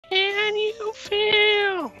you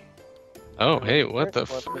feel? Oh, hey, what the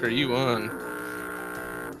fuck are you on?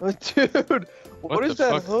 Dude, what is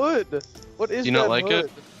that hood? What is that hood? Do you not like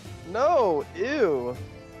it? No, ew.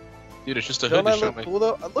 Dude, it's just a Don't hood I to show look my... cool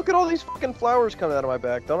though? Look at all these fucking flowers coming out of my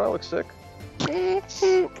back. Don't I look sick?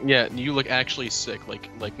 Yeah, you look actually sick. Like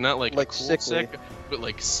not like cool sickly. sick, but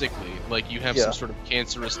like sickly. Like you have some sort of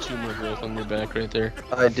cancerous tumor growth on your back right there.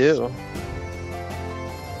 I do.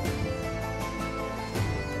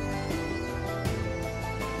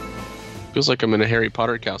 Feels like I'm in a Harry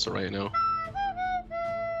Potter castle right now.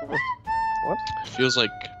 What? Feels like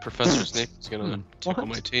Professor Snape is gonna tickle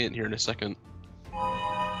my taint here in a second.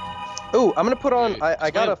 Oh, I'm gonna put on. Wait,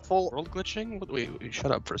 I got a full. World glitching? Wait,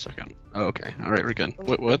 shut up for a second. Oh, okay. All right, we're good.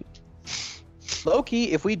 What?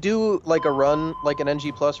 Low-key, if we do like a run, like an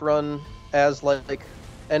NG Plus run as like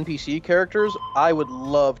NPC characters, I would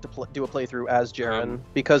love to do a playthrough as Jaren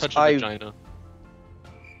because Vagina.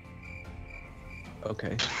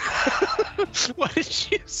 Okay. Why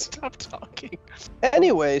did you stop talking?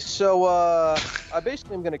 Anyway, so I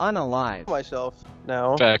basically am gonna Unalive myself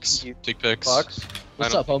now. Facts. Dick pics.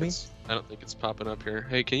 What's up, homie? I don't think it's popping up here.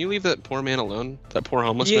 Hey, can you leave that poor man alone? That poor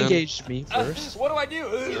homeless He man? engaged me first. What do I do?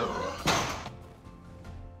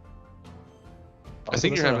 I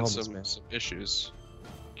think you're having some issues.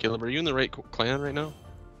 Caleb, are you in the right clan right now?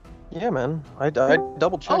 Yeah, man. I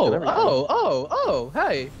double checked and everything. Oh,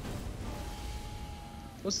 hey.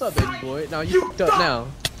 What's up, baby boy? Now you fucked up now.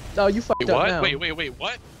 No, you fucked up now. Wait,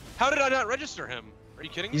 what? How did I not register him? Are you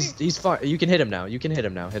kidding me? He's fine. You can hit him now. Hit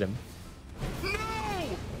him. No!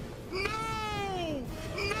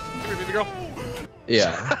 Come here, baby girl.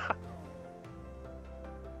 Yeah.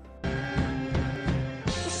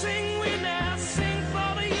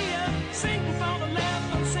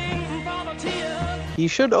 He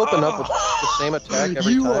should open up with the same attack every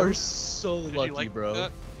time. You are so lucky, bro.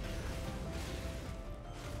 That?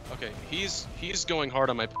 Okay, he's going hard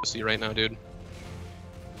on my pussy right now, dude.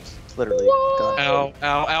 It's literally. Ow!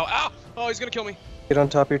 Oh, he's gonna kill me. Get on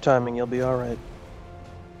top of your timing, you'll be all right.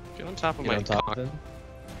 Get on top of my cock.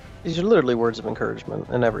 These are literally words of encouragement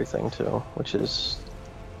and everything too, which is.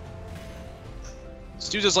 This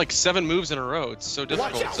dude does like 7 moves in a row. It's so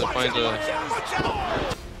difficult to find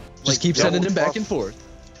a. Just keep sending him back and forth.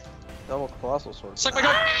 Double colossal sword. Suck my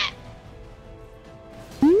cock!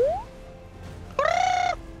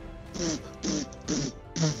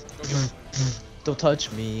 Don't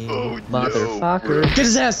touch me, motherfucker. Get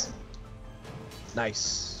his ass!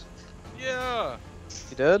 Nice. Yeah!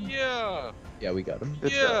 You dead? Yeah! Yeah, we got him.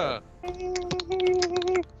 Good Yeah!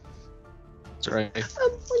 That's right.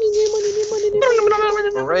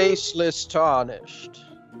 Raceless tarnished.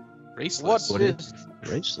 Raceless?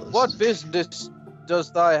 What business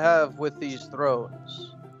does thy have with these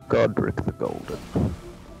thrones? Godric the Golden.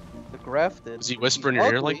 The grafted. Does he whisper in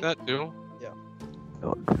your ear like that too? Yeah.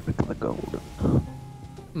 Godric the Golden.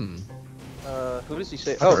 Who does he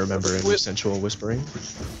say? I don't remember any sensual whispering.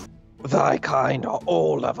 Thy kind are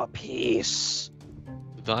all of a piece.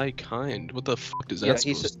 Thy kind? What the fuck does that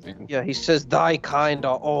supposed to mean? Yeah, he says, thy kind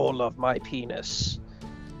are all of my penis.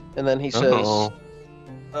 And then he says,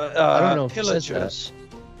 I don't know if pillagers,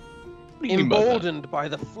 What do you mean by that? emboldened by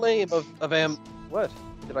the flame of What?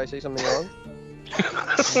 Did I say something wrong?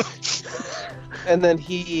 And then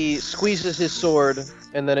he squeezes his sword,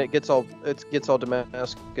 and then it gets all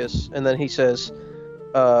Damascus, and then he says,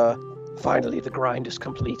 finally the grind is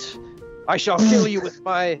complete. I shall kill you with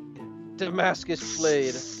my Damascus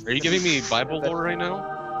blade. Are you giving me Bible lore right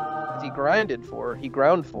now? He ground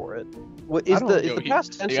for it. What is the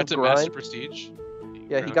past tense he got of to grind? Master Prestige?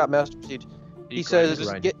 Yeah, he got Master Prestige. He says,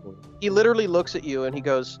 he literally looks at you and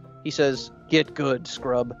he says, get good,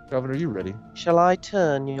 scrub. Governor, you ready? Shall I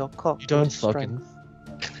turn your cock? You done fucking?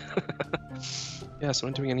 Yeah, so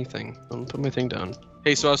I'm not doing anything. I'll put my thing down.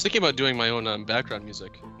 Hey, so I was thinking about doing my own background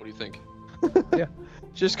music. What do you think? Yeah.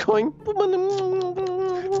 Just going.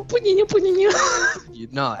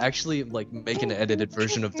 No, actually, like, make an edited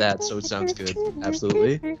version of that so it sounds good.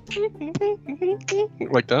 Absolutely.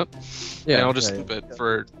 Like that? Yeah, and I'll just loop it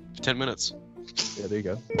for 10 minutes. Yeah, there you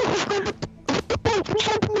go.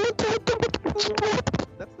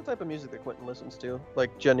 That's the type of music that Quentin listens to.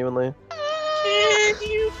 Like, genuinely. Can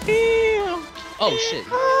you feel? Oh, shit.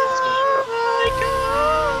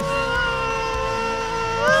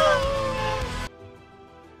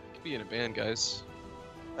 Be in a band, guys.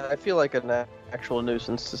 I feel like an actual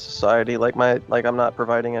nuisance to society. Like I'm not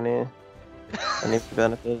providing any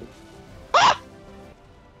benefit.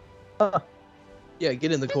 Yeah,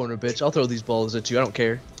 get in the corner, bitch. I'll throw these balls at you. I don't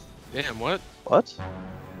care. Damn, what? What?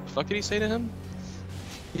 The fuck did he say to him?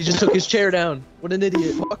 He just took his chair down. What an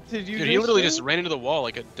idiot. Fuck did you Dude, do? he literally just ran into the wall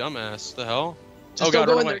like a dumbass. The hell? Just Oh god, don't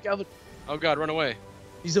go run in away. there, Calvin. Oh god, run away.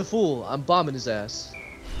 He's a fool. I'm bombing his ass.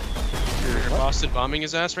 You're Boston bombing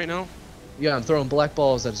his ass right now? Yeah, I'm throwing black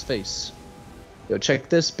balls at his face. Yo, check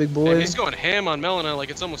this, big boy. Man, he's going ham on Melina like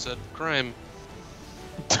it's almost a crime.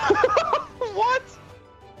 What?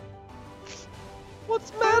 What's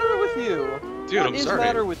the matter with you? Dude, What I'm is sorry. the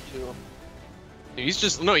matter with you? He's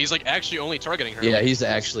just no, he's like actually only targeting her. Yeah, he's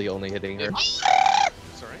actually only hitting her.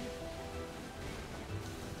 Sorry.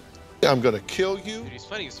 I'm gonna kill you. Dude, he's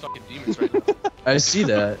fighting his fucking demons right now. I see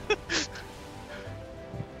that.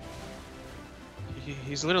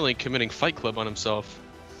 He's literally committing Fight Club on himself.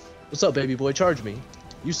 What's up, baby boy? Charge me.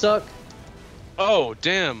 You suck. Oh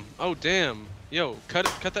damn! Oh damn! Yo, cut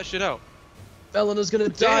that shit out, Melina's gonna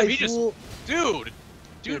Damn, die, he just- fool. dude.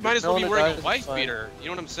 Dude Dude, might as well be Melina wearing dies, a it's wife fine. beater. You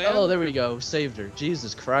know what I'm saying? Oh, there we go. Saved her.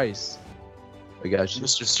 Jesus Christ. We got you.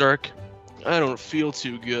 Mr. Stark, I don't feel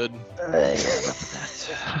too good.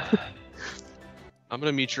 I'm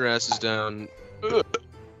gonna meet your asses down.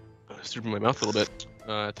 Through my mouth a little bit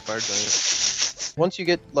at the fire giant. Once you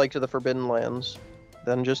get like to the Forbidden Lands,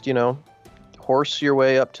 then just horse your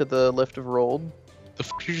way up to the Lift of Rold. The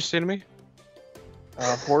fuck did you just say to me?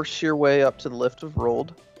 Horse your way up to the Lift of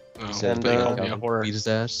Rold. Oh, And, they called Calvin me a horror. beat his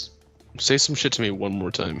ass. Say some shit to me one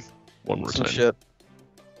more time. One more Some time. shit.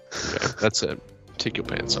 Okay, that's it. Take your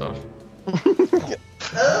pants off.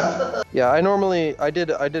 Yeah, I did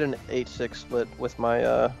an 8-6 split with my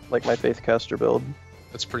like my Faithcaster build.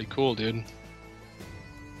 That's pretty cool, dude.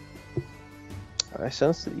 I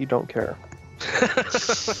sense that you don't care.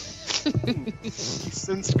 He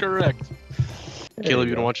sensed correct. There Caleb, you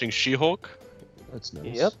you been go. watching She-Hulk? That's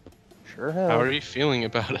nice. Yep, sure have. How are you feeling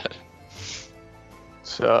about it?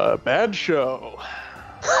 It's a bad show.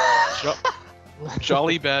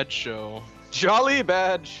 Jolly bad show. Jolly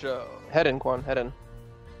bad show. Head in, Quan. Head in.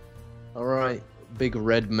 All right, big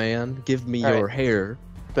red man, give me All your right. hair.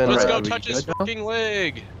 Been Let's right. go Are we touch his good now? fucking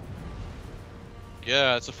leg.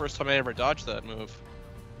 Yeah, it's the first time I ever dodged that move.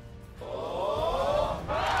 Son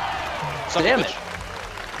of a Damn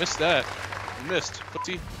bitch. Missed that. Missed.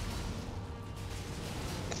 Footsie.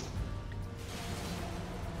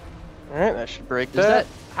 All right, that should break Is that.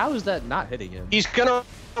 how is that not hitting him? He's gonna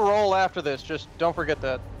roll after this. Just don't forget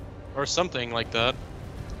that. Or something like that.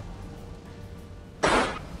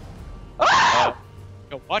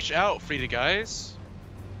 Yo, watch out, Frida guys.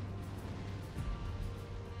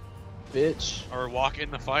 Bitch. Or walk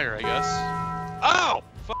in the fire, I guess. Ow!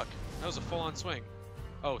 Fuck. That was a full-on swing.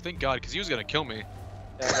 Oh, thank God, because he was gonna kill me.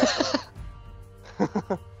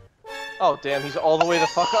 Oh damn, he's all the way the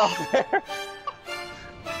fuck up there.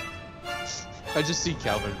 I just see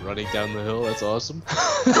Calvin running down the hill. That's awesome.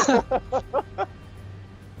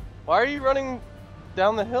 Why are you running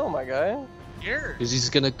down the hill, my guy? Here. Because he's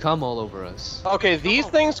gonna come all over us. Okay, these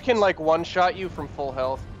things can like one-shot you from full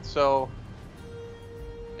health, so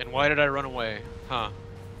And why did I run away? Huh.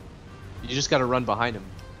 You just gotta run behind him.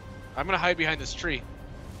 I'm gonna hide behind this tree.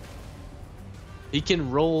 He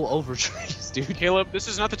can roll over trees, dude. Caleb, this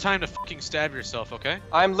is not the time to fucking stab yourself, okay?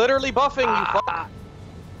 I'm literally buffing you. Fuck.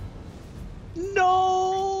 No!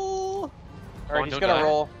 All right, he's don't gonna die.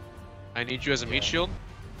 roll. I need you as a meat shield.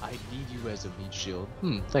 I need you as a meat shield.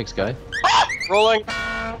 Thanks, guy. Rolling.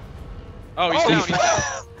 Oh, he's Oh, down. he He's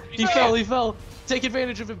down. He fell, he fell. Take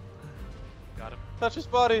advantage of him. Got him. Touch his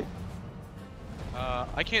body.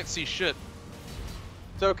 I can't see shit.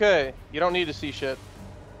 It's okay. You don't need to see shit.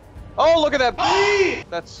 Oh, look at that.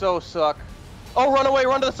 That's so suck. Oh, run away.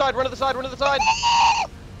 Run to the side. Run to the side. Run to the side.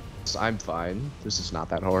 I'm fine. This is not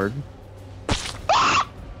that hard.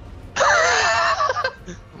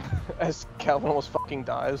 As Calvin almost fucking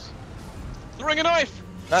dies. Throwing a knife.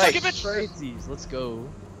 Nice. Take it, bitch. Crazies, let's go.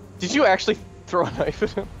 Did you actually throw a knife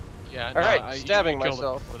at him? Yeah. All right, stabbing you killed him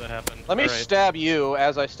myself. before that happened. Let me All right. stab you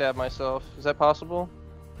as I stab myself. Is that possible?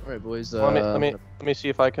 All right, boys. let me see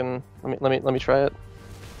if I can. Let me try it.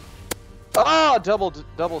 Ah, double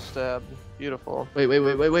stab. Beautiful.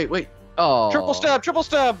 Wait. Oh. Triple stab. Triple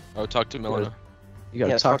stab. Oh, talk to Melina. You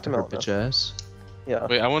gotta Yeah, talk to her, Melina. bitch ass. Yeah.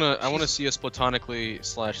 Wait, I wanna see us platonically /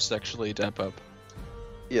 sexually dap up.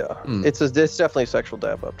 Yeah. Hmm. It's definitely a sexual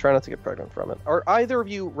dab up. Try not to get pregnant from it. Are either of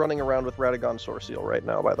you running around with Radagon Sourceal right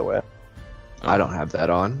now? By the way, I don't have that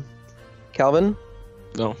on. Calvin.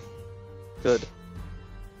 No. Good.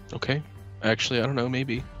 Okay. Actually, I don't know.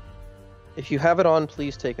 Maybe. If you have it on,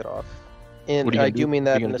 please take it off. And What are you I gonna do do? mean What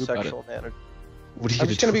are that you in a gonna do about sexual manner. What are you I'm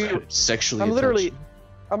gonna just gonna do be- about it? Sexually I'm literally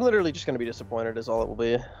affectionate? just gonna be disappointed. Is all it will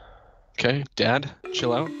be. Okay, Dad,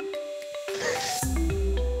 chill out.